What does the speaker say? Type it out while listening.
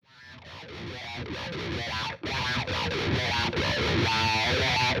Welcome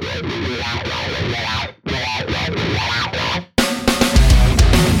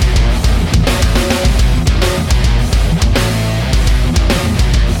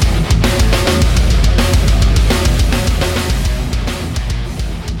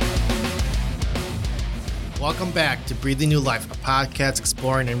back to Breathing New Life, a podcast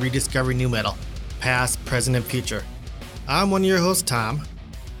exploring and rediscovering new metal, past, present, and future. I'm one of your hosts, Tom.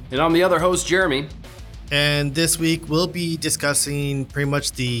 And I'm the other host, Jeremy. And this week we'll be discussing pretty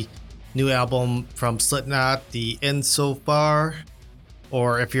much the new album from Slipknot, The End So Far,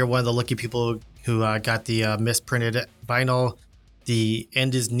 or if you're one of the lucky people who got the misprinted vinyl, The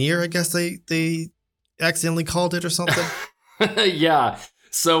End Is Near, I guess they accidentally called it or something. Yeah.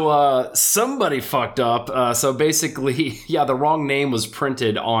 So somebody fucked up. So basically, yeah, the wrong name was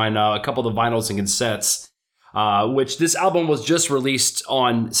printed on a couple of the vinyls and cassettes, which this album was just released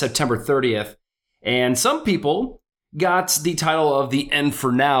on September 30th. And some people got the title of The End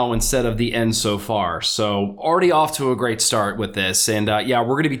For Now instead of The End So Far. So already off to a great start with this. And yeah,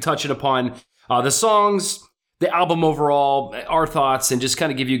 we're going to be touching upon the songs, the album overall, our thoughts, and just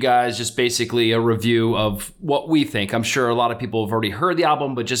kind of give you guys just basically a review of what we think. I'm sure a lot of people have already heard the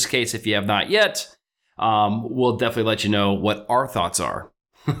album, but just in case if you have not yet, we'll definitely let you know what our thoughts are.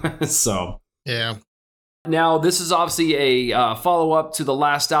 So, yeah. Now, this is obviously a follow-up to the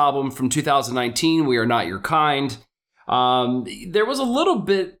last album from 2019, We Are Not Your Kind. There was a little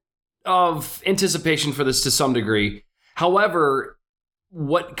bit of anticipation for this to some degree. However,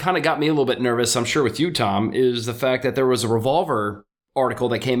 what kind of got me a little bit nervous, I'm sure with you, Tom, is the fact that there was a Revolver article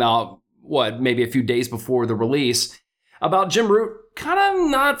that came out, maybe a few days before the release, about Jim Root kind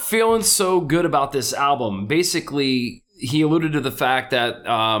of not feeling so good about this album. Basically, he alluded to the fact that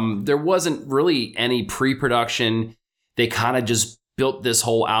there wasn't really any pre-production. They kind of just built this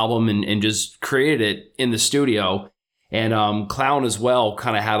whole album and just created it in the studio. And Clown as well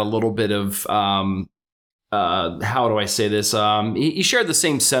kind of had a little bit of... how do I say this? He shared the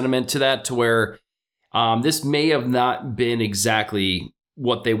same sentiment to that, to where this may have not been exactly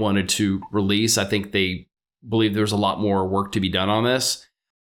what they wanted to release. I think they believe there's a lot more work to be done on this.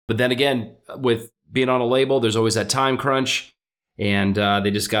 But then again, with being on a label, there's always that time crunch, and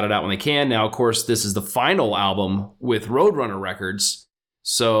they just got it out when they can. Now, of course, this is the final album with Roadrunner Records.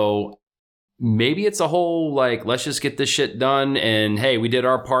 So maybe it's a whole, like, let's just get this shit done, and hey, we did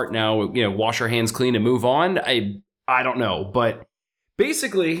our part now, wash our hands clean and move on. I don't know, but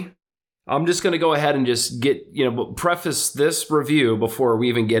basically, I'm just going to go ahead and just preface this review before we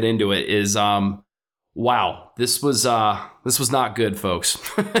even get into it is, wow, this was not good, folks.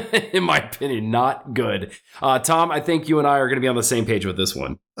 In my opinion, not good. Tom, I think you and I are going to be on the same page with this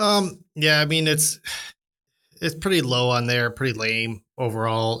one. Yeah, I mean, it's pretty low on there, pretty lame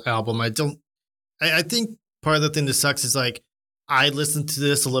overall album. I think part of the thing that sucks is, like, I listened to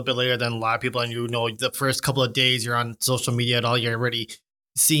this a little bit later than a lot of people, and the first couple of days you're on social media at all, you're already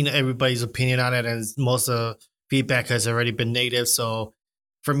seeing everybody's opinion on it, and most of the feedback has already been negative. So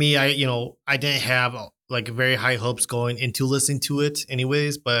for me, I didn't have like very high hopes going into listening to it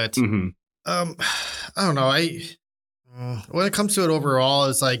anyways, but I don't know. When it comes to it overall,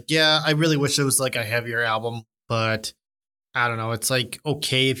 it's like, yeah, I really wish it was like a heavier album, but I don't know. It's like,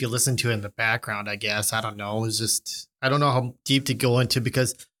 okay, if you listen to it in the background, I guess. I don't know. It's just, I don't know how deep to go into,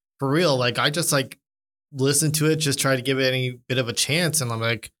 because for real, like, I just like listen to it, just try to give it any bit of a chance. And I'm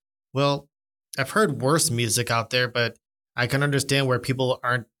like, well, I've heard worse music out there, but I can understand where people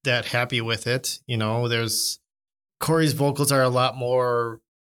aren't that happy with it. There's Corey's vocals are a lot more,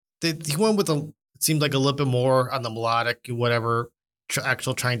 he went with it seemed like a little bit more on the melodic, whatever,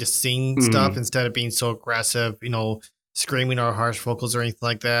 actual trying to sing stuff instead of being so aggressive, screaming or harsh vocals or anything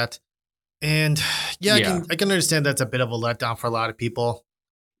like that. And yeah. I can understand that's a bit of a letdown for a lot of people.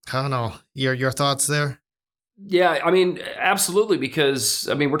 I don't know. Your thoughts there? Yeah, I mean, absolutely, because,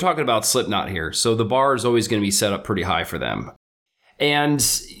 I mean, we're talking about Slipknot here, so the bar is always going to be set up pretty high for them. And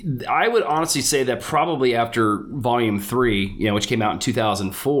I would honestly say that probably after Volume 3, which came out in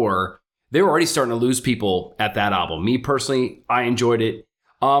 2004, they were already starting to lose people at that album. Me personally, I enjoyed it.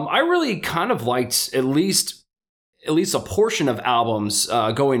 I really kind of liked at least a portion of albums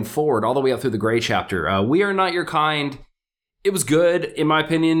going forward, all the way up through the Gray Chapter. We Are Not Your Kind. It was good, in my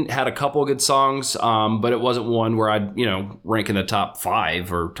opinion. Had a couple of good songs, but it wasn't one where I'd, rank in the top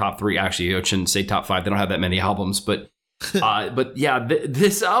 5 or top 3. Actually, I shouldn't say top 5. They don't have that many albums, but yeah,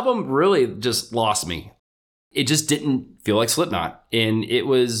 this album really just lost me. It just didn't feel like Slipknot, and it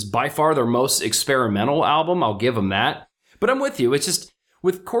was by far their most experimental album. I'll give them that. But I'm with you. It's just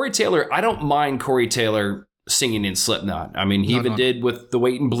with Corey Taylor. I don't mind Corey Taylor singing in Slipknot. I mean, he No, even no. did with the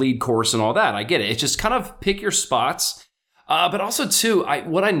Wait and Bleed chorus and all that. I get it. It's just kind of pick your spots. But also too,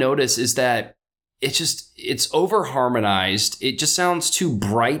 what I notice is that it's over harmonized. It just sounds too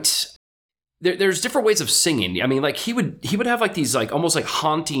bright. There's different ways of singing. I mean, like he would have like these like almost like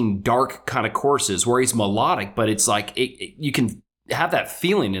haunting dark kind of choruses where he's melodic, but it's like you can have that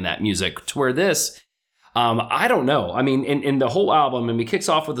feeling in that music. To where this, I don't know. I mean, in the whole album, and he kicks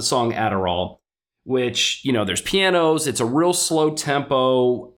off with the song Adderall, which, you know, there's pianos. It's a real slow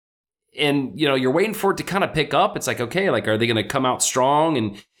tempo, and you know you're waiting for it to kind of pick up. It's like, okay, like are they going to come out strong?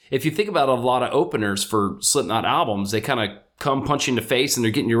 And if you think about a lot of openers for Slipknot albums, they kind of come punch you in the face and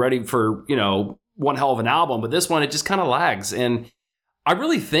they're getting you ready for, you know, one hell of an album. But this one, it just kind of lags. And I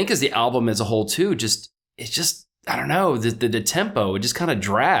really think as the album as a whole too, I don't know, the tempo, it just kind of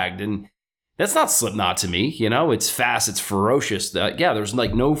dragged. And that's not Slipknot to me. You know, it's fast, it's ferocious. Yeah, there's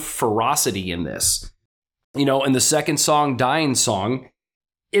like no ferocity in this. You know, in the second song, Dying Song,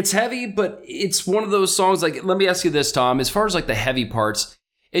 it's heavy, but it's one of those songs, like, let me ask you this, Tom, as far as like the heavy parts,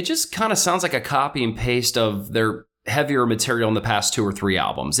 it just kind of sounds like a copy and paste of their heavier material in the past 2 or 3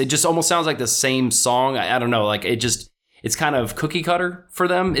 albums. It just almost sounds like the same song. I don't know, like it's kind of cookie cutter for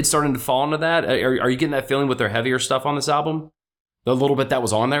them. It's starting to fall into that. Are you getting that feeling with their heavier stuff on this album? The little bit that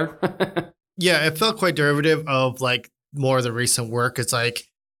was on there? Yeah, it felt quite derivative of like more of the recent work. It's like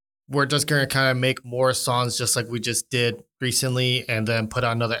we're just gonna kind of make more songs just like we just did recently, and then put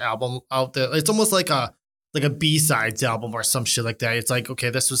out another album out there. It's almost like a B-sides album or some shit like that. It's like, okay,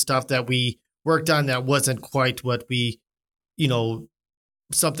 this was stuff that we worked on that wasn't quite what we, you know,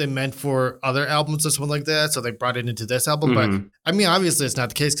 something meant for other albums or something like that. So they brought it into this album. Mm-hmm. But I mean, obviously it's not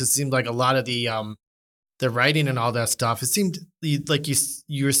the case, because it seemed like a lot of the writing and all that stuff, it seemed like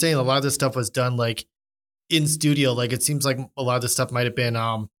you were saying a lot of this stuff was done like in studio. Like it seems like a lot of this stuff might have been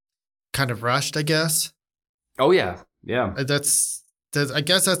kind of rushed, I guess. Oh yeah. Yeah. That's I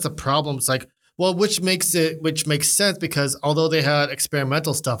guess that's the problem. It's like, well, which makes sense, because although they had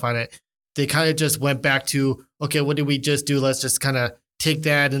experimental stuff on it, they kind of just went back to, okay, what did we just do? Let's just kind of take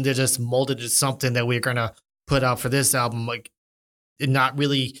that and they just mold it into something that we're going to put out for this album. Like, and not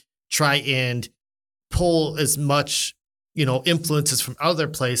really try and pull as much, you know, influences from other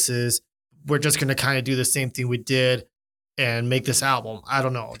places. We're just going to kind of do the same thing we did and make this album. I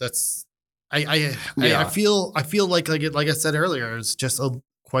don't know. That's, I feel like I said earlier, it's just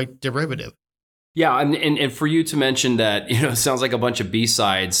quite derivative. Yeah, and for you to mention that, you know, it sounds like a bunch of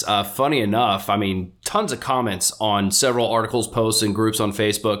B-sides, funny enough, I mean, tons of comments on several articles, posts, and groups on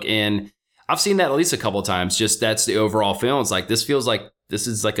Facebook, and I've seen that at least a couple of times. Just that's the overall feeling. It's like, this feels like this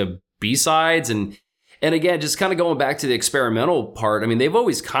is like a B-sides, and again, just kind of going back to the experimental part, I mean, they've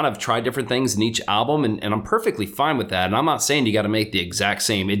always kind of tried different things in each album, and I'm perfectly fine with that, and I'm not saying you got to make the exact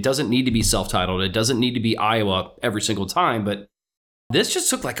same. It doesn't need to be self-titled. It doesn't need to be Iowa every single time, but this just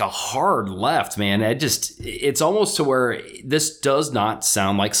took like a hard left, man. It's almost to where this does not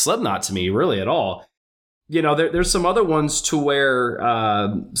sound like Slipknot to me, really, at all. You know, there's some other ones to where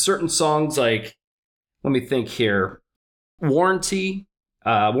certain songs, like, let me think here. Warranty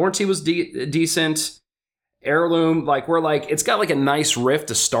was decent. Heirloom, like, we're like, it's got like a nice riff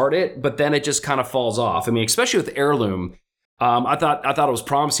to start it, but then it just kind of falls off. I mean, especially with Heirloom. I thought it was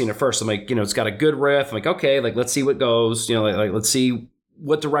promising at first. I'm like, you know, it's got a good riff. I'm like, okay, like, let's see what goes. You know, like let's see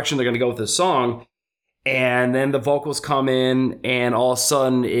what direction they're going to go with this song. And then the vocals come in, and all of a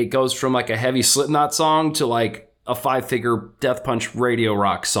sudden it goes from like a heavy Slipknot song to like a 5-figure Death Punch radio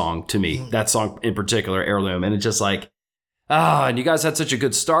rock song to me. That song in particular, Heirloom. And it's just like, and you guys had such a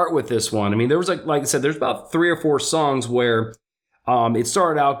good start with this one. I mean, there was like I said, there's about 3 or 4 songs where it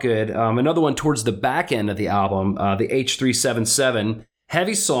started out good. Another one towards the back end of the album, the H377,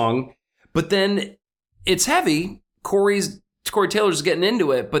 heavy song, but then it's heavy. Corey Taylor's getting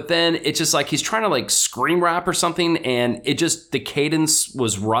into it, but then it's just like he's trying to like scream rap or something, and it just, the cadence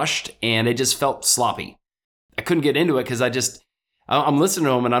was rushed and it just felt sloppy. I couldn't get into it because I'm listening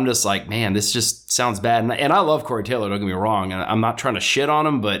to him and I'm just like, man, this just sounds bad. And I love Corey Taylor, don't get me wrong, and I'm not trying to shit on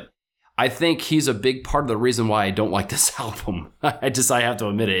him, but I think he's a big part of the reason why I don't like this album. I have to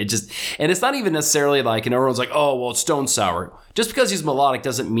admit it. And it's not even necessarily like, and everyone's like, oh, well, it's Stone Sour. Just because he's melodic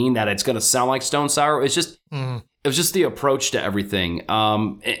doesn't mean that it's going to sound like Stone Sour. It's just, it was just the approach to everything.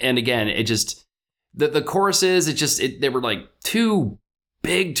 And again, it just, the choruses, they were like too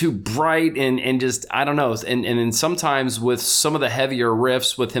big, too bright, and just, I don't know. And then sometimes with some of the heavier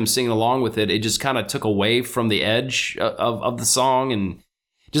riffs with him singing along with it, it just kind of took away from the edge of the song, and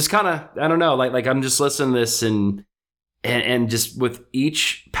just kind of, I don't know, like I'm just listening to this and just with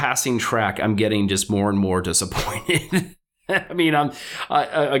each passing track, I'm getting just more and more disappointed. I mean,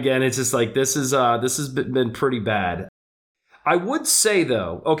 again, it's just like this has been pretty bad. I would say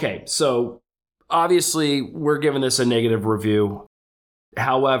though, okay, so obviously we're giving this a negative review.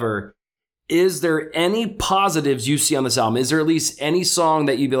 However, is there any positives you see on this album? Is there at least any song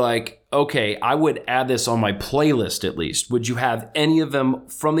that you'd be like, okay, I would add this on my playlist at least? Would you have any of them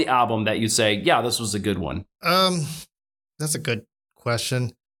from the album that you say, yeah, this was a good one? That's a good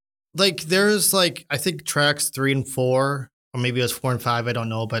question. Like there's like, I think tracks 3 and 4, or maybe it was 4 and 5, I don't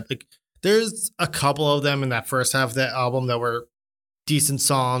know, but like there's a couple of them in that first half of that album that were decent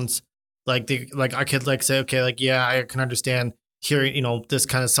songs. Like I could like say, okay, like, yeah, I can understand hearing, this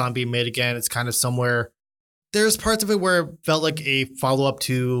kind of song being made again. It's kind of somewhere. There's parts of it where it felt like a follow-up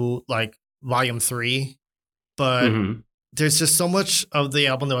to like volume 3, but there's just so much of the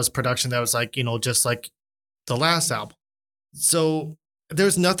album that was production that was like, just like the last album. So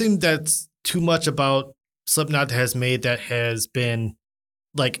there's nothing that's too much about Slipknot that has made that has been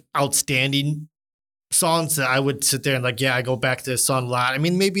like outstanding songs that I would sit there and like, yeah, I go back to this song a lot. I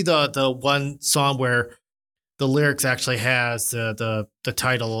mean, maybe the one song where the lyrics actually has the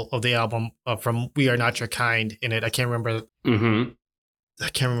title of the album from "We Are Not Your Kind" in it. I can't remember. I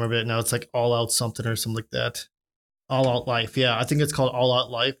can't remember it now. It's like "All Out" something or something like that. "All Out Life." Yeah, I think it's called "All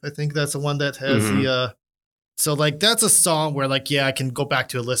Out Life." I think that's the one that has the. So like that's a song where like, yeah, I can go back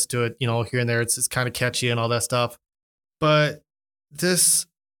to it, listen to it, here and there. It's kind of catchy and all that stuff. But this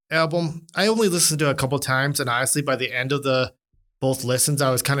album, I only listened to it a couple times, and honestly, by the end of the both listens,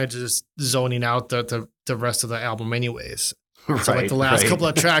 I was kind of just zoning out the rest of the album, anyways. So like the last couple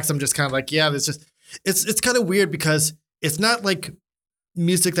of tracks, I'm just kind of like, yeah, it's kind of weird because it's not like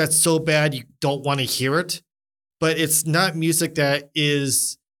music that's so bad you don't want to hear it, but it's not music that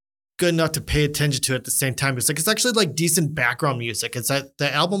is good enough to pay attention to at the same time. It's like it's actually like decent background music. It's that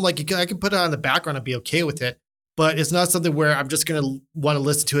the album, like I can put it on the background and be okay with it, but it's not something where I'm just gonna want to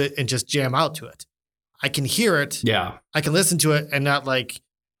listen to it and just jam out to it. I can hear it, yeah. I can listen to it and not like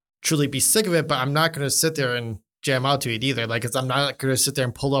truly be sick of it, but I'm not gonna sit there and jam out to it either. Like, I'm not gonna sit there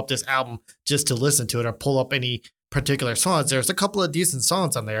and pull up this album just to listen to it or pull up any particular songs. There's a couple of decent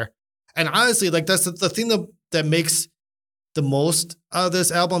songs on there, and honestly, like that's the thing that makes the most of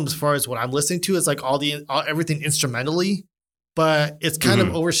this album as far as what I'm listening to is like everything instrumentally, but it's kind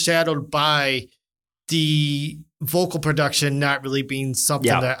of overshadowed by the vocal production not really being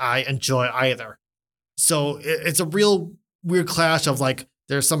something that I enjoy either. So it's a real weird clash of like,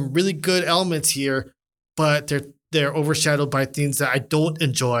 there's some really good elements here, but they're overshadowed by things that I don't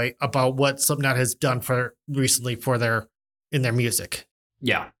enjoy about what Slipknot has done recently in their music.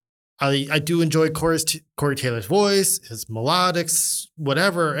 Yeah. I do enjoy Corey Taylor's voice, his melodics,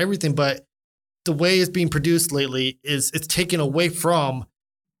 whatever, everything, but the way it's being produced lately it's taken away from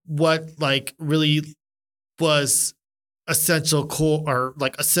what like really was essential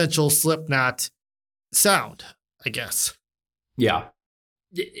Slipknot sound, I guess. Yeah.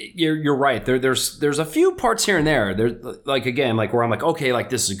 You're right. There's a few parts here and there. There's like, again, like where I'm like, okay,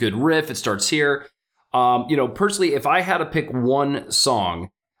 like this is a good riff. It starts here. Personally, if I had to pick one song,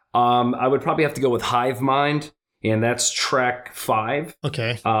 I would probably have to go with Hive Mind, and that's track 5.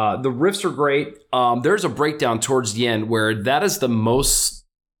 Okay. The riffs are great. There's a breakdown towards the end where that is the most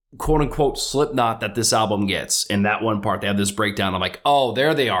quote unquote Slipknot that this album gets. In that one part, they have this breakdown. I'm like, oh,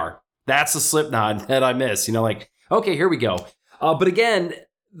 there they are. That's the Slipknot that I miss. Like, okay, here we go. But again,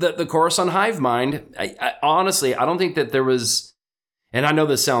 the chorus on Hive Mind, I honestly, I don't think that there was, and I know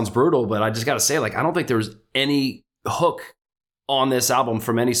this sounds brutal, but I just got to say, like, I don't think there was any hook on this album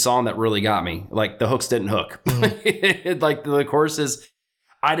from any song that really got me. Like, the hooks didn't hook. Like, the choruses,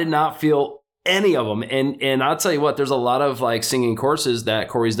 I did not feel any of them. And I'll tell you what, there's a lot of, like, singing choruses that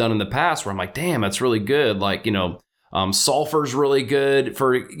Corey's done in the past where I'm like, damn, that's really good. Like, Sulfur's really good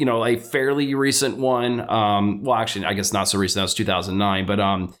for, a fairly recent one. Well, actually, I guess not so recent. That was 2009.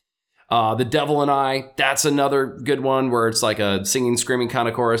 But The Devil and I, that's another good one where it's like a singing, screaming kind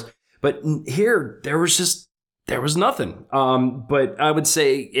of chorus. But here, there was nothing. But I would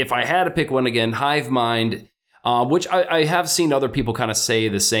say if I had to pick one again, Hive Mind, which I have seen other people kind of say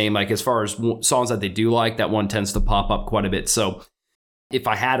the same, like as far as songs that they do like, that one tends to pop up quite a bit. So if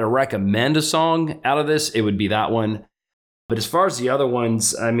I had to recommend a song out of this, it would be that one. But as far as the other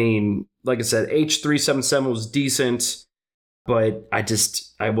ones, I mean, like I said, H377 was decent, but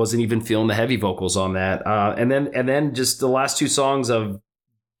I wasn't even feeling the heavy vocals on that. And then just the last two songs of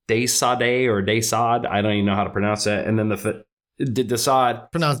Desade or Desad, I don't even know how to pronounce that. And then the Desad.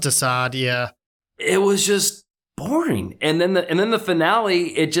 Pronounced Desad, yeah. It was just boring. And then the finale,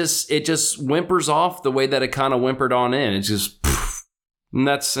 it just whimpers off the way that it kind of whimpered on in. It's just And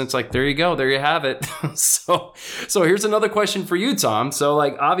it's like, there you go. There you have it. So here's another question for you, Tom. So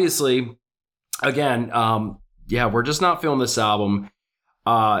like, obviously, again, we're just not feeling this album.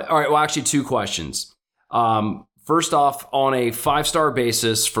 All right. Well, actually, two questions. First off, on a 5-star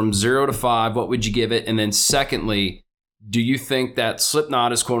basis from 0 to 5, what would you give it? And then secondly, do you think that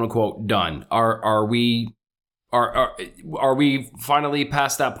Slipknot is quote unquote done? Are we finally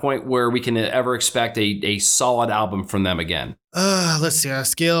past that point where we can ever expect a solid album from them again? Let's see. On a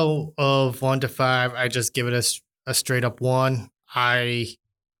scale of 1 to 5, I just give it a straight up 1. I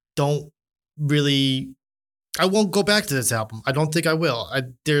won't go back to this album. I don't think I will.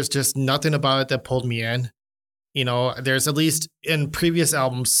 There's just nothing about it that pulled me in. You know, there's at least in previous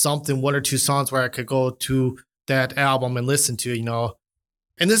albums, 1 or 2 songs where I could go to that album and listen to, you know.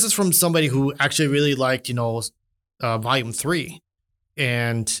 And this is from somebody who actually really liked, you know, Volume 3.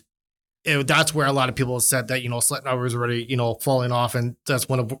 And that's where a lot of people said that, you know, Slipknot was already, you know, falling off, and that's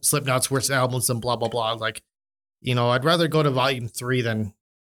one of Slipknot's worst albums and blah, blah, blah. Like, you know, I'd rather go to Volume 3 than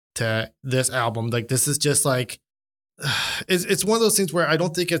to this album. Like, this is just like, it's one of those things where I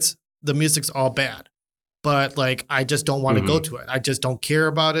don't think the music's all bad, but like, I just don't want to go to it. I just don't care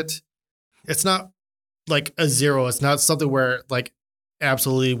about it. It's not like a 0. It's not something where like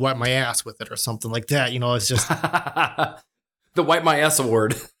absolutely wipe my ass with it or something like that. You know, it's just the wipe my ass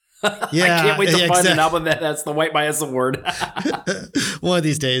award. Yeah, I can't wait to find an album that's the wipe my ass award. One of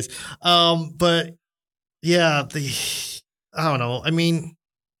these days. But yeah, I don't know. I mean,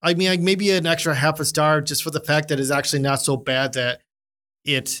 like maybe an extra half a star just for the fact that it's actually not so bad that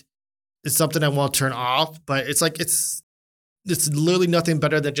it's something I won't turn off. But it's like it's literally nothing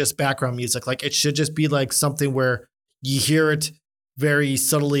better than just background music. Like, it should just be like something where you hear it very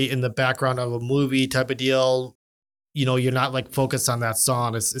subtly in the background of a movie type of deal. You know, you're not like focused on that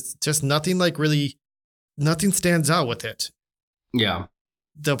song. It's just nothing, like really nothing stands out with it. Yeah.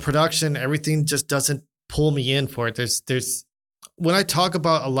 The production, everything just doesn't pull me in for it. There's when I talk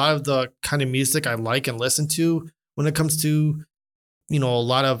about a lot of the kind of music I like and listen to when it comes to, you know, a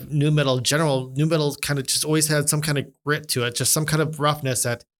lot of new metal in general, new metal kind of just always had some kind of grit to it, just some kind of roughness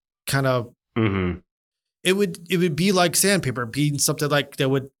that kind of, it would be like sandpaper, being something like that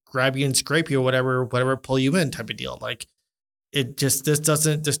would grab you and scrape you or whatever, pull you in type of deal. Like, this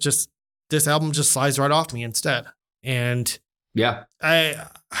album just slides right off me instead. And yeah,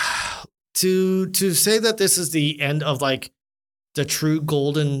 to say that this is the end of like the true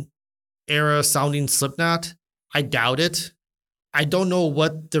golden era sounding Slipknot, I doubt it. I don't know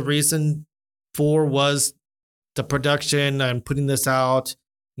what the reason for was the production and putting this out.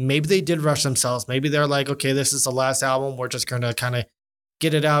 Maybe they did rush themselves. Maybe they're like, okay, this is the last album. We're just going to kind of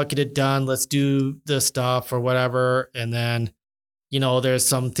get it out, get it done. Let's do this stuff or whatever. And then, you know, there's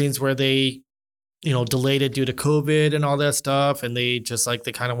some things where they, you know, delayed it due to COVID and all that stuff. And they just like,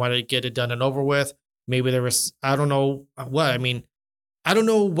 they kind of wanted to get it done and over with. Maybe there was, I don't know what, I mean, I don't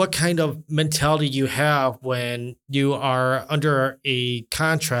know what kind of mentality you have when you are under a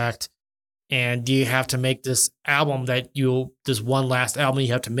contract and you have to make this album this one last album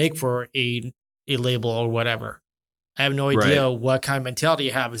you have to make for a label or whatever. I have no idea what kind of mentality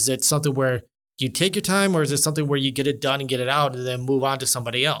you have. Is it something where you take your time, or is it something where you get it done and get it out and then move on to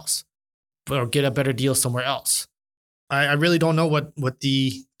somebody else or get a better deal somewhere else? I really don't know what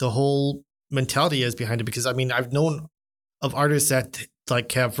the whole mentality is behind it, because I mean, I've known of artists that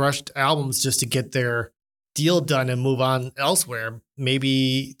like have rushed albums just to get their deal done and move on elsewhere.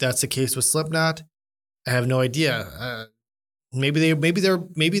 Maybe that's the case with Slipknot. I have no idea. Maybe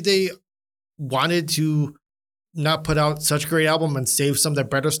they wanted to not put out such a great album and save some of their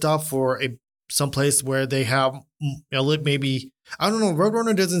better stuff for some place where they have maybe, I don't know.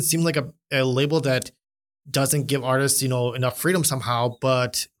 Roadrunner doesn't seem like a label that doesn't give artists, you know, enough freedom somehow,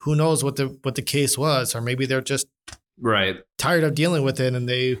 but who knows what the case was, or maybe they're just tired of dealing with it and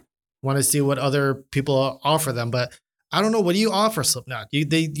they want to see what other people offer them. But I don't know. What do you offer Slipknot?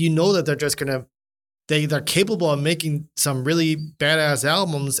 You know that they're just gonna they're capable of making some really badass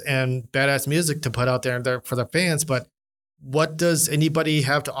albums and badass music to put out there for their fans. But what does anybody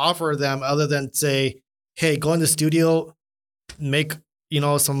have to offer them other than say, hey, go in the studio, make, you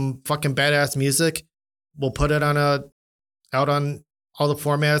know, some fucking badass music. We'll put it out on all the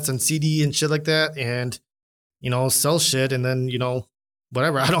formats and CD and shit like that, and, you know, sell shit, and then, you know,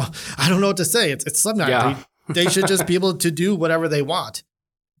 whatever. I don't know what to say. It's Slipknot. Yeah. They should just be able to do whatever they want.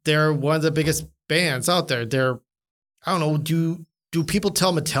 They're one of the biggest bands out there. I don't know. Do people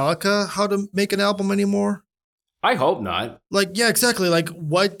tell Metallica how to make an album anymore? I hope not. Like, yeah, exactly. Like,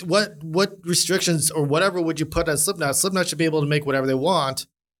 what restrictions or whatever would you put on Slipknot? Slipknot should be able to make whatever they want,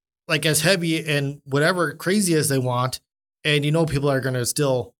 like as heavy and whatever crazy as they want, and people are going to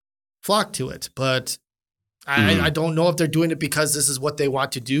still flock to it. But Mhm. I don't know if they're doing it because this is what they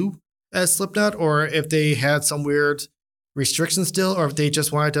want to do as Slipknot, or if they had some weird restrictions still, or if they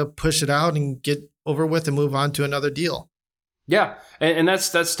just wanted to push it out and get over with and move on to another deal. Yeah, and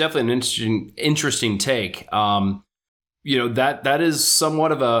that's definitely an interesting take. That is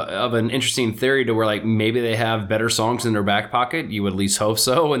somewhat of an interesting theory to where like maybe they have better songs in their back pocket. You would at least hope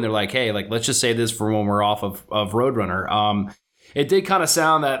so, and they're like, hey, like let's just save this for when we're off of Roadrunner. It did kind of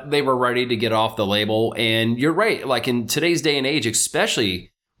sound that they were ready to get off the label, and you're right. Like in today's day and age,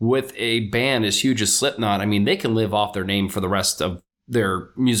 especially with a band as huge as Slipknot, I mean, they can live off their name for the rest of their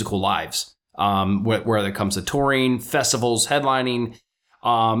musical lives. Where it comes to touring, festivals, headlining.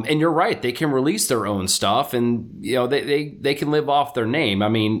 And you're right, they can release their own stuff, and they can live off their name. I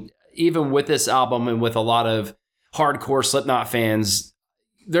mean, even with this album and with a lot of hardcore Slipknot fans,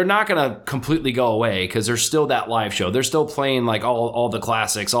 they're not going to completely go away because there's still that live show. They're still playing like all the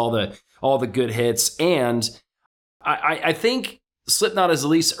classics, all the good hits, and I think Slipknot has at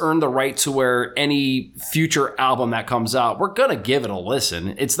least earned the right to where any future album that comes out, we're going to give it a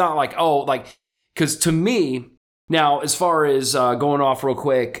listen. It's not like, because to me, now, as far as going off real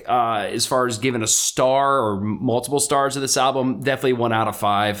quick, as far as giving a star or multiple stars of this album, definitely 1 out of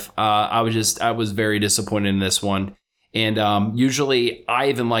 5. I was very disappointed in this one. And usually I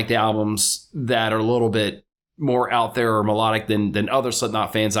even like the albums that are a little bit more out there or melodic than other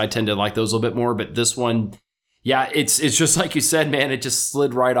Slipknot fans. I tend to like those a little bit more, but this one, yeah, it's just like you said, man, it just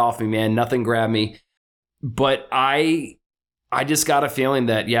slid right off me, man. Nothing grabbed me. But I just got a feeling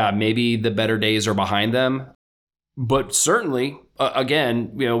that, yeah, maybe the better days are behind them. But certainly,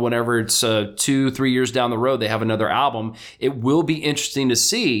 again, whenever it's 2-3 years down the road, they have another album, it will be interesting to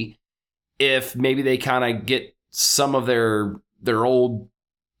see if maybe they kind of get some of their old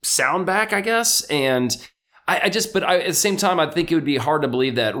sound back, I guess. And at the same time, I think it would be hard to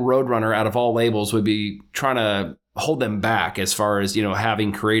believe that Roadrunner, out of all labels, would be trying to hold them back as far as,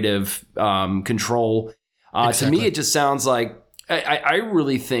 having creative control. Exactly. To me, it just sounds like I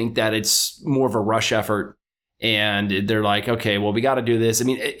really think that it's more of a rush effort. And they're like, okay, well, we got to do this. I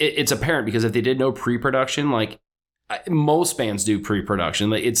mean, it's apparent because if they did no pre-production, like most bands do pre-production,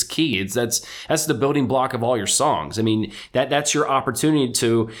 like it's key. That's the building block of all your songs. I mean, that's your opportunity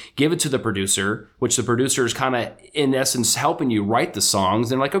to give it to the producer, which the producer is kind of in essence helping you write the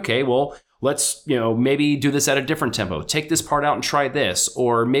songs. And like, okay, well, let's maybe do this at a different tempo. Take this part out and try this,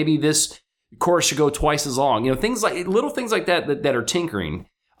 or maybe this chorus should go twice as long. Little things like that are tinkering.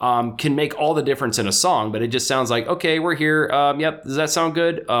 Can make all the difference in a song, but it just sounds like, okay, we're here. Yep. Does that sound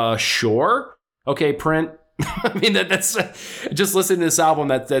good? Sure. Okay, print. I mean, that's just listening to this album.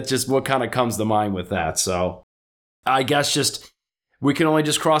 That's just what kind of comes to mind with that. So I guess we can only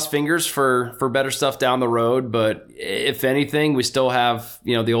just cross fingers for better stuff down the road. But if anything, we still have,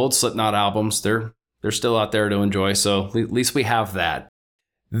 the old Slipknot albums. They're still out there to enjoy. So at least we have that.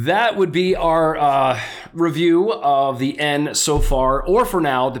 That would be our review of the N so far, or for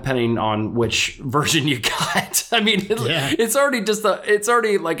now, depending on which version you got. I mean, it's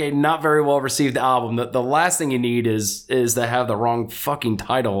already like a not very well received album. The last thing you need is to have the wrong fucking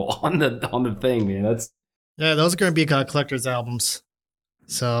title on the thing, man. Those are going to be collector's albums.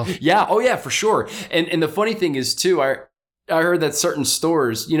 So yeah, oh yeah, for sure. And the funny thing is too, I heard that certain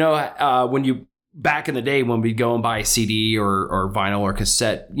stores, when you. Back in the day when we'd go and buy a CD or vinyl or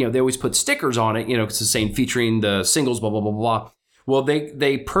cassette, they always put stickers on it, because it's saying featuring the singles, blah, blah, blah, blah. Well,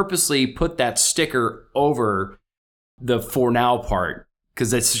 they purposely put that sticker over the For Now part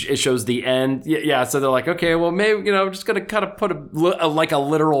because it shows the end. Yeah, so they're like, okay, well, maybe, I'm just going to kind of put a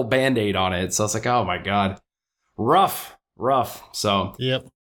literal Band-Aid on it. So I was like, oh my God, rough. So, yep.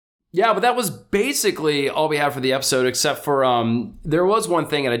 Yeah, but that was basically all we had for the episode, except for there was one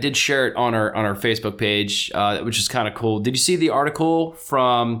thing, and I did share it on our Facebook page, which is kind of cool. Did you see the article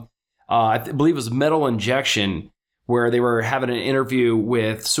from, I believe it was Metal Injection, where they were having an interview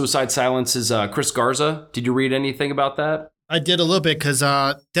with Suicide Silence's Chris Garza? Did you read anything about that? I did a little bit because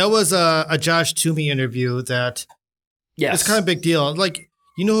that was a Josh Toomey interview that it's kind of a big deal. Like,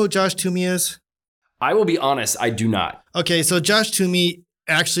 you know who Josh Toomey is? I will be honest, I do not. Okay, so Josh Toomey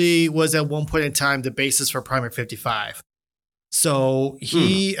actually was at one point in time the bassist for Primer 55. So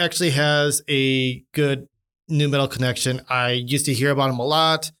he actually has a good nu metal connection. I used to hear about him a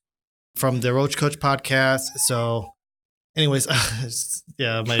lot from the Roach Coach podcast. So anyways,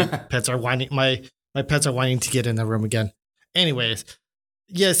 yeah, my pets are whining. My pets are whining to get in the room again. Anyways,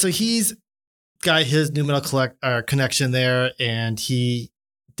 yeah, so he's got his nu metal connection there, and he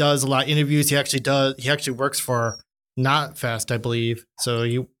does a lot of interviews. He actually works for Not Fest, I believe. So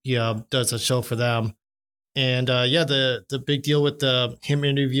he does a show for them. And yeah, the big deal with the him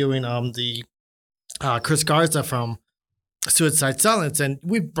interviewing the Chris Garza from Suicide Silence, and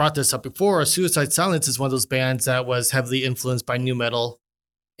we brought this up before. Suicide Silence is one of those bands that was heavily influenced by new metal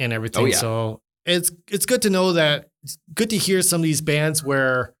and Oh everything. yeah. So it's good to know that. It's good to hear some of these bands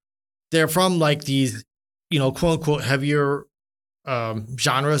where they're from like these, quote unquote heavier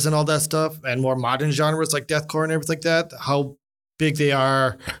genres and all that stuff, and more modern genres like deathcore and everything like that. How big they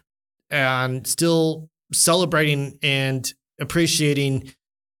are, and still celebrating and appreciating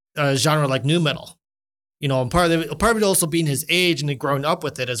a genre like new metal. And part of it also being his age and growing up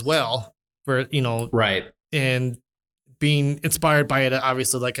with it as well, for Right. and being inspired by it,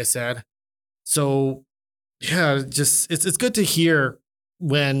 obviously, like I said. So yeah, just it's good to hear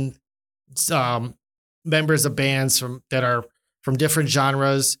when um, members of bands that are from different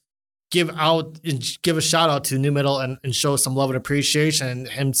genres give a shout out to new metal and show some love and appreciation. And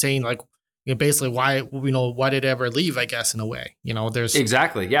him saying like, basically why did it ever leave? I guess in a way, there's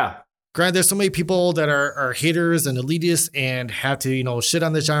Exactly. Yeah. granted there's so many people that are haters and elitists and have to shit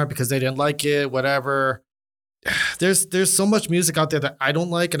on the genre because they didn't like it, whatever. There's so much music out there that I don't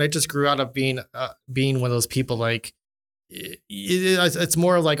like, and I just grew out of being one of those people. Like it's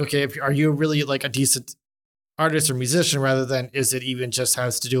more like, okay, are you really like a decent artist or musician, rather than is it even just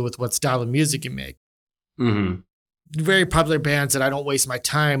has to do with what style of music you make. Mm-hmm. Very popular bands that I don't waste my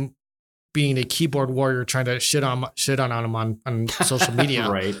time being a keyboard warrior trying to shit on them on social media.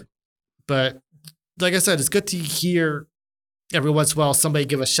 Right. But like I said, it's good to hear every once in a while somebody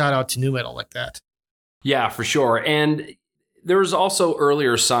give a shout out to new metal like that. Yeah, for sure. And there's also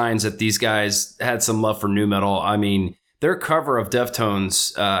earlier signs that these guys had some love for new metal. I mean, their cover of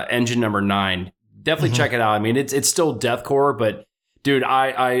Deftones' Engine Number 9, definitely check it out. I mean, it's still deathcore, but dude,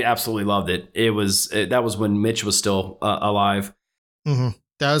 I absolutely loved it. That was when Mitch was still alive. Mm-hmm.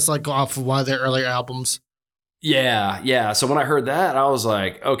 That was like off of one of their earlier albums. Yeah. So when I heard that, I was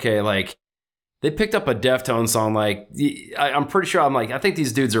like, okay, like they picked up a Deftones song. Like I'm pretty sure I think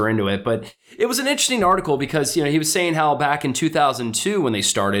these dudes are into it. But it was an interesting article because he was saying how back in 2002 when they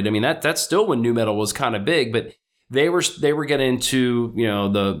started, I mean that's still when nu metal was kind of big, but they were getting into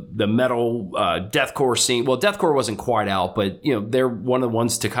the metal deathcore scene. Well, deathcore wasn't quite out, but they're one of the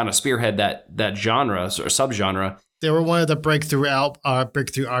ones to kind of spearhead that genre or subgenre. They were one of the breakthrough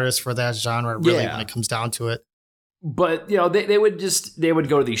artists for that genre, really, when it comes down to it. But they would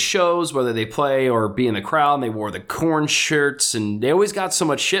go to these shows, whether they play or be in the crowd, and they wore the Korn shirts, and they always got so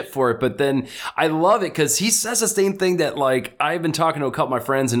much shit for it. But then I love it because he says the same thing that like I've been talking to a couple of my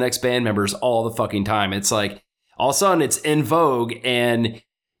friends and ex-band members all the fucking time. It's like all of a sudden it's in vogue, and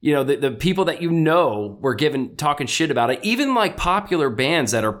the people that were talking shit about it. Even like popular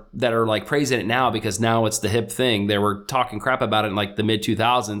bands that are like praising it now because now it's the hip thing. They were talking crap about it in like the mid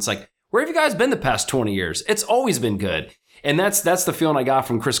 2000s. Like, where have you guys been the past 20 years? It's always been good. And that's the feeling I got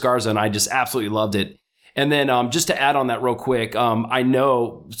from Chris Garza, and I just absolutely loved it. And then just to add on that real quick, I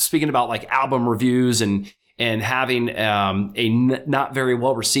know, speaking about like album reviews and having not very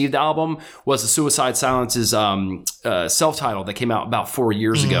well received album was the Suicide Silence's self-titled that came out about 4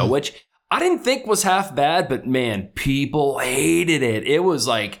 years ago, which I didn't think was half bad, but man, people hated it. It was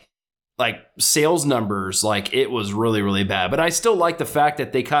like sales numbers, like it was really, really bad. But I still like the fact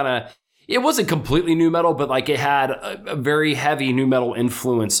that they it wasn't completely new metal, but like it had a very heavy new metal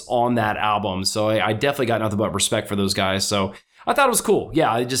influence on that album. So I definitely got nothing but respect for those guys. So I thought it was cool.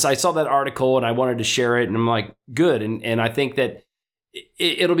 Yeah, I saw that article and I wanted to share it, and I'm like, good. And I think that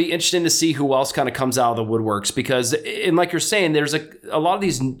it'll be interesting to see who else kind of comes out of the woodworks because, and like you're saying, there's a lot of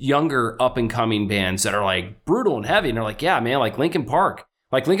these younger up and coming bands that are like brutal and heavy, and they're like, yeah, man, like Linkin Park.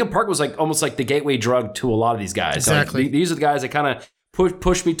 Like Linkin Park was like almost like the gateway drug to a lot of these guys. Exactly. Like, these are the guys that kind of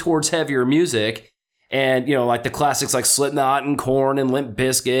push me towards heavier music, and like the classics like Slipknot and Korn and Limp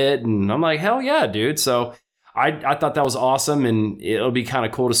Bizkit, and I'm like, hell yeah, dude. So I thought that was awesome, and it'll be kind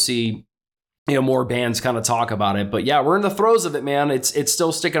of cool to see more bands kind of talk about it. But yeah, we're in the throes of it, man. It's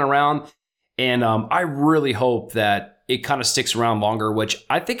still sticking around, and I really hope that it kind of sticks around longer, which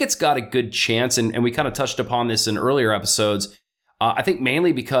I think it's got a good chance. And we kind of touched upon this in earlier episodes. I think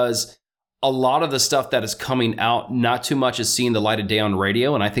mainly because a lot of the stuff that is coming out, not too much is seeing the light of day on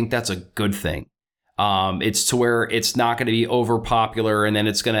radio, and I think that's a good thing. It's to where it's not going to be over popular, and then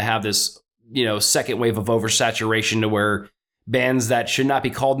it's going to have this second wave of oversaturation to where bands that should not be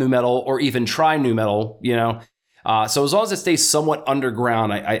called new metal or even try new metal, so as long as it stays somewhat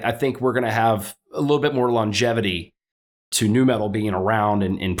underground, I think we're going to have a little bit more longevity to new metal being around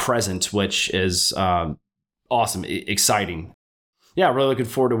and present, which is awesome, exciting. Yeah, really looking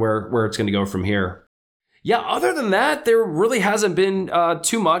forward to where it's going to go from here. Yeah, other than that, there really hasn't been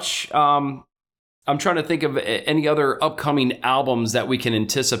too much. I'm trying to think of any other upcoming albums that we can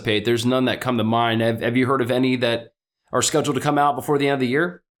anticipate. There's none that come to mind. Have you heard of any that are scheduled to come out before the end of the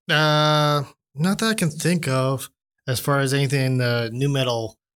year? Not that I can think of as far as anything in the new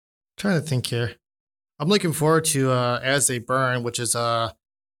metal. I'm trying to think here. I'm looking forward to As They Burn, which is kind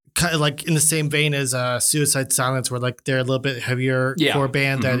of like in the same vein as Suicide Silence, where like they're a little bit heavier core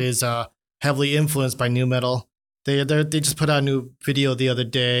band that is heavily influenced by new metal. They just put out a new video the other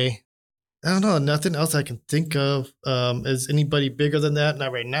day. I don't know, nothing else I can think of. Is anybody bigger than that?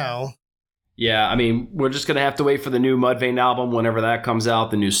 Not right now. Yeah, I mean, we're just going to have to wait for the new Mudvayne album whenever that comes out,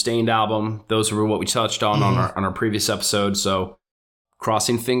 the new Stained album. Those were what we touched on on our previous episode. So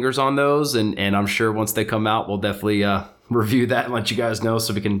crossing fingers on those. And I'm sure once they come out, we'll definitely review that and let you guys know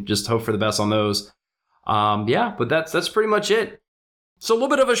so we can just hope for the best on those. Yeah, but that's pretty much it. So a little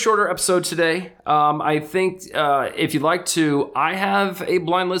bit of a shorter episode today. I think if you'd like to, I have a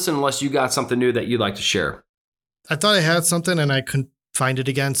blind listen unless you got something new that you'd like to share. I thought I had something and I couldn't find it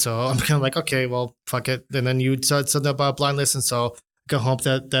again. So I'm kind of like, okay, well, fuck it. And then you said something about blind listen. So I can hope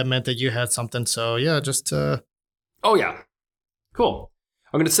that meant that you had something. So yeah, just. Oh, yeah. Cool.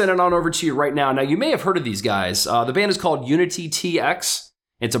 I'm going to send it on over to you right now. Now, you may have heard of these guys. The band is called UnityTX.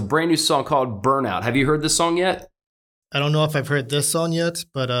 It's a brand new song called Burnout. Have you heard this song yet? I don't know if I've heard this song yet,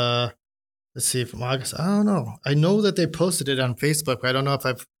 but let's see, from August. I don't know. I know that they posted it on Facebook, but I don't know if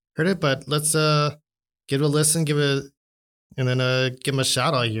I've heard it, but let's give it a listen, and then give them a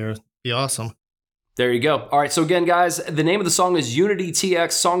shout out here. Be awesome. There you go. All right, so again, guys, the name of the song is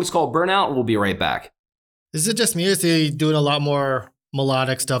UnityTX. Song is called Burnout, and we'll be right back. Is it just me, or is he doing a lot more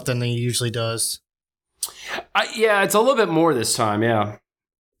melodic stuff than he usually does? Yeah, it's a little bit more this time, yeah.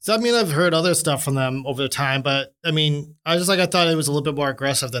 So, I mean, I've heard other stuff from them over the time, but I mean, I thought it was a little bit more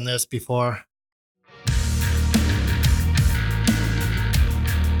aggressive than this before.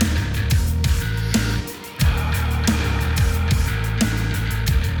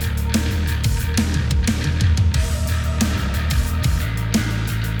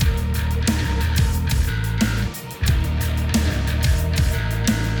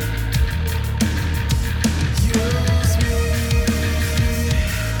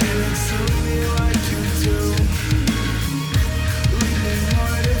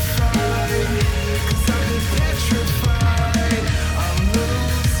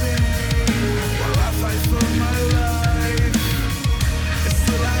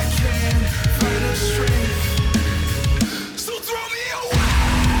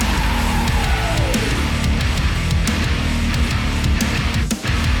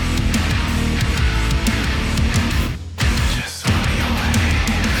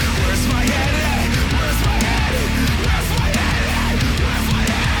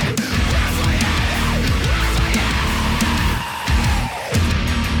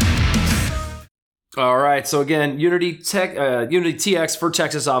 All right, so again, UnityTX for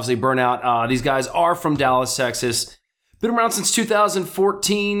Texas, obviously Burnout. These guys are from Dallas, Texas. Been around since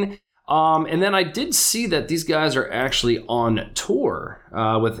 2014. And then I did see that these guys are actually on tour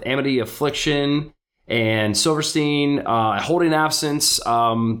with Amity Affliction and Silverstein, Holding Absence.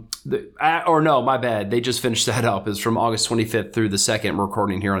 My bad. They just finished that up. It's from August 25th through the 2nd. We're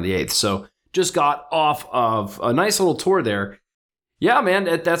recording here on the 8th. So just got off of a nice little tour there. Yeah, man,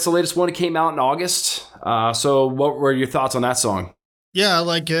 that's the latest one. It came out in August. So what were your thoughts on that song? Yeah, I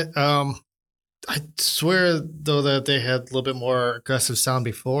like it. I swear, though, that they had a little bit more aggressive sound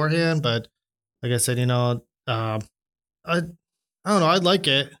beforehand. But like I said, I don't know. I like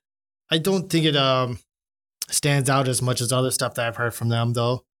it. I don't think it stands out as much as other stuff that I've heard from them,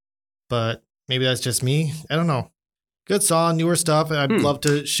 though. But maybe that's just me. I don't know. Good song, newer stuff. I'd love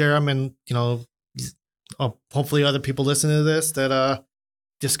to share them and, hopefully other people listening to this that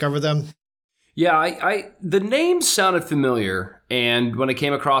discover them. Yeah, I the name sounded familiar, and when I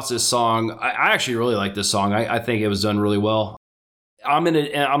came across this song, I actually really like this song. I think it was done really well. I'm in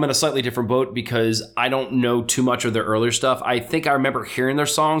a slightly different boat because I don't know too much of their earlier stuff. I think I remember hearing their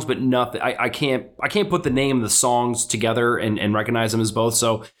songs, but nothing. I can't put the name of the songs together and recognize them as both.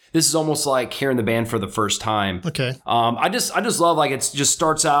 So this is almost like hearing the band for the first time. Okay. I just love like it just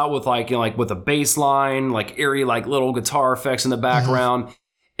starts out with like with a bass line, like eerie like little guitar effects in the background.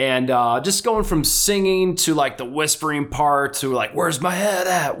 And just going from singing to like the whispering part to like, where's my head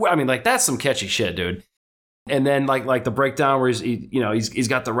at? I mean, like that's some catchy shit, dude. And then like the breakdown where he's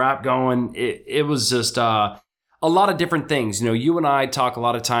got the rap going. It was just a lot of different things. You and I talk a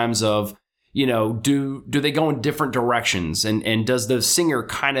lot of times of, do they go in different directions, and does the singer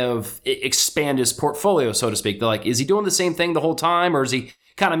kind of expand his portfolio, so to speak? They're like, is he doing the same thing the whole time, or is he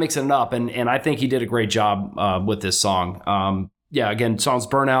kind of mixing it up? And I think he did a great job with this song. Yeah, again, song's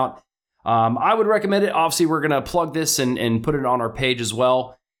Burnout. I would recommend it. Obviously, we're going to plug this and put it on our page as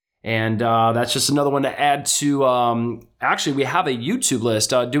well. And that's just another one to add to. Actually, we have a YouTube list.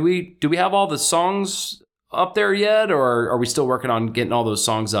 Do we have all the songs up there yet, or are we still working on getting all those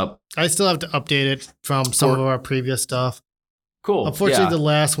songs up? I still have to update it from some of our previous stuff. Cool. Unfortunately, the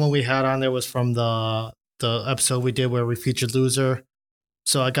last one we had on there was from the episode we did where we featured Loser.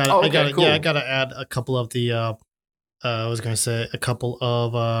 So I got to add a couple of the. I was going to say a couple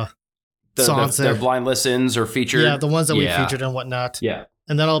of songs their blind listens or featured. Yeah, the ones that we featured and whatnot. Yeah.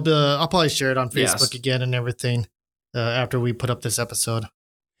 And then I'll probably share it on Facebook again and everything after we put up this episode.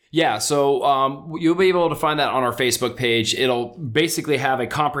 Yeah, so you'll be able to find that on our Facebook page. It'll basically have a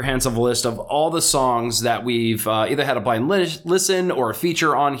comprehensive list of all the songs that we've either had a blind listen or a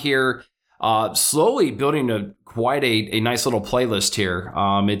feature on here. Slowly building quite a nice little playlist here.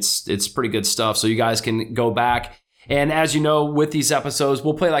 It's pretty good stuff. So you guys can go back. And as you know, with these episodes,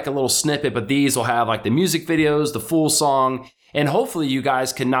 we'll play like a little snippet, but these will have like the music videos, the full song. And hopefully you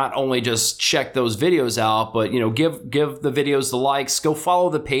guys can not only just check those videos out, but, give the videos the likes, go follow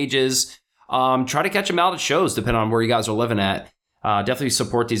the pages, try to catch them out at shows, depending on where you guys are living at. Definitely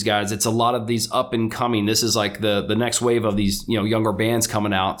support these guys. It's a lot of these up and coming. This is like the next wave of these, younger bands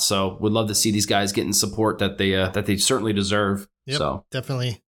coming out. So we'd love to see these guys getting support that they certainly deserve. Yep, so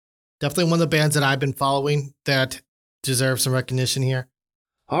definitely one of the bands that I've been following that deserve some recognition here.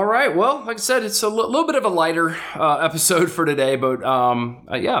 All right. Well, like I said, it's a little bit of a lighter episode for today, but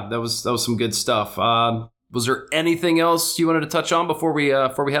that was some good stuff. Was there anything else you wanted to touch on before we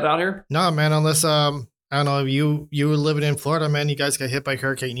head out here? No, man. Unless I don't know, you were living in Florida, man. You guys got hit by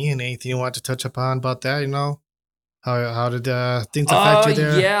Hurricane Ian. Anything you want to touch upon about that? How did things affect you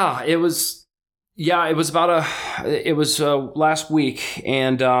there? Yeah, it was. Yeah, it was last week,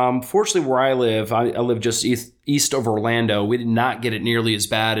 and fortunately, where I live just east of Orlando. We did not get it nearly as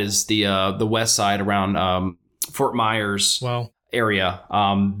bad as the west side around Fort Myers area.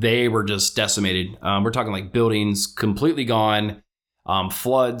 They were just decimated. We're talking like buildings completely gone,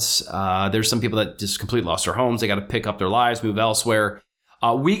 floods. There's some people that just completely lost their homes. They got to pick up their lives, move elsewhere.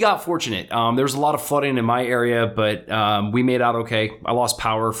 We got fortunate. There was a lot of flooding in my area, but we made out okay. I lost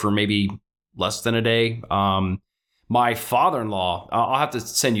power for maybe less than a day. My father-in-law, I'll have to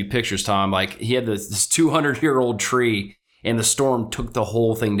send you pictures, Tom. Like, he had this 200-year-old tree, and the storm took the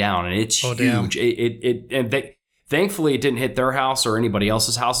whole thing down, and it's huge. Thankfully, it didn't hit their house or anybody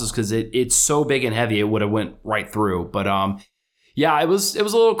else's houses because it's so big and heavy, it would have went right through. But it was a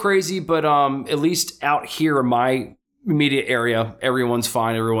little crazy. But at least out here in my immediate area, everyone's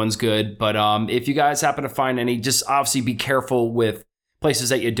fine, everyone's good. But if you guys happen to find any, just obviously be careful with places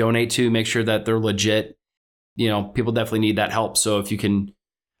that you donate to. Make sure that they're legit. People definitely need that help. So if you can,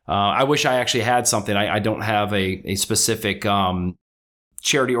 I wish I actually had something. I don't have a specific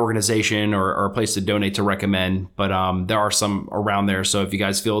charity organization or a place to donate to recommend, but there are some around there. So if you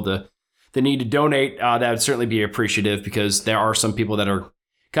guys feel the need to donate, that would certainly be appreciative, because there are some people that are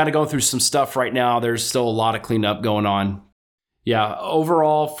kind of going through some stuff right now. There's still a lot of cleanup going on. Yeah,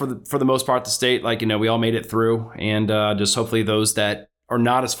 overall, for the most part, the state, we all made it through, and just hopefully those that are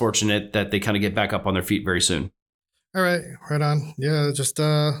not as fortunate, that they kind of get back up on their feet very soon. All right, right on. Yeah, just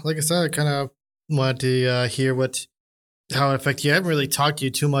like I said, I kind of wanted to hear how it affected you. I haven't really talked to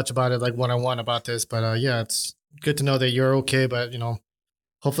you too much about it, like one-on-one about this, but it's good to know that you're okay. But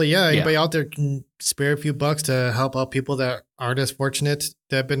hopefully, anybody out there can spare a few bucks to help out people that aren't as fortunate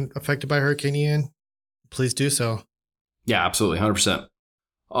that have been affected by Hurricane Ian. Please do so. Yeah, absolutely, 100%.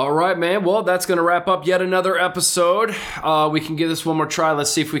 All right, man. Well, that's going to wrap up yet another episode. We can give this one more try.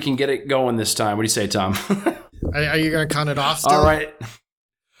 Let's see if we can get it going this time. What do you say, Tom? Are you going to count it off still? All right.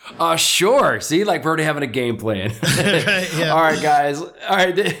 Sure. See, we're already having a game plan. Right, yeah. All right, guys. All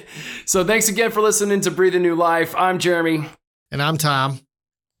right. So thanks again for listening to Breathe a New Life. I'm Jeremy. And I'm Tom.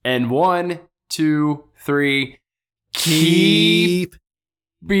 And 1, 2, 3. Keep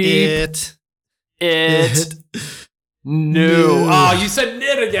it new. Oh, you said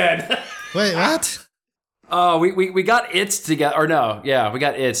knit again. Wait, what? Oh, we got its together. Or no, yeah, we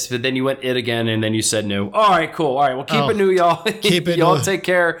got its, but then you went it again, and then you said new. All right, cool. All right, well, keep it new, y'all. Keep it y'all new. Take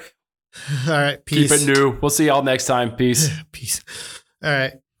care. All right, peace. Keep it new. We'll see y'all next time. Peace. Peace. All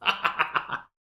right.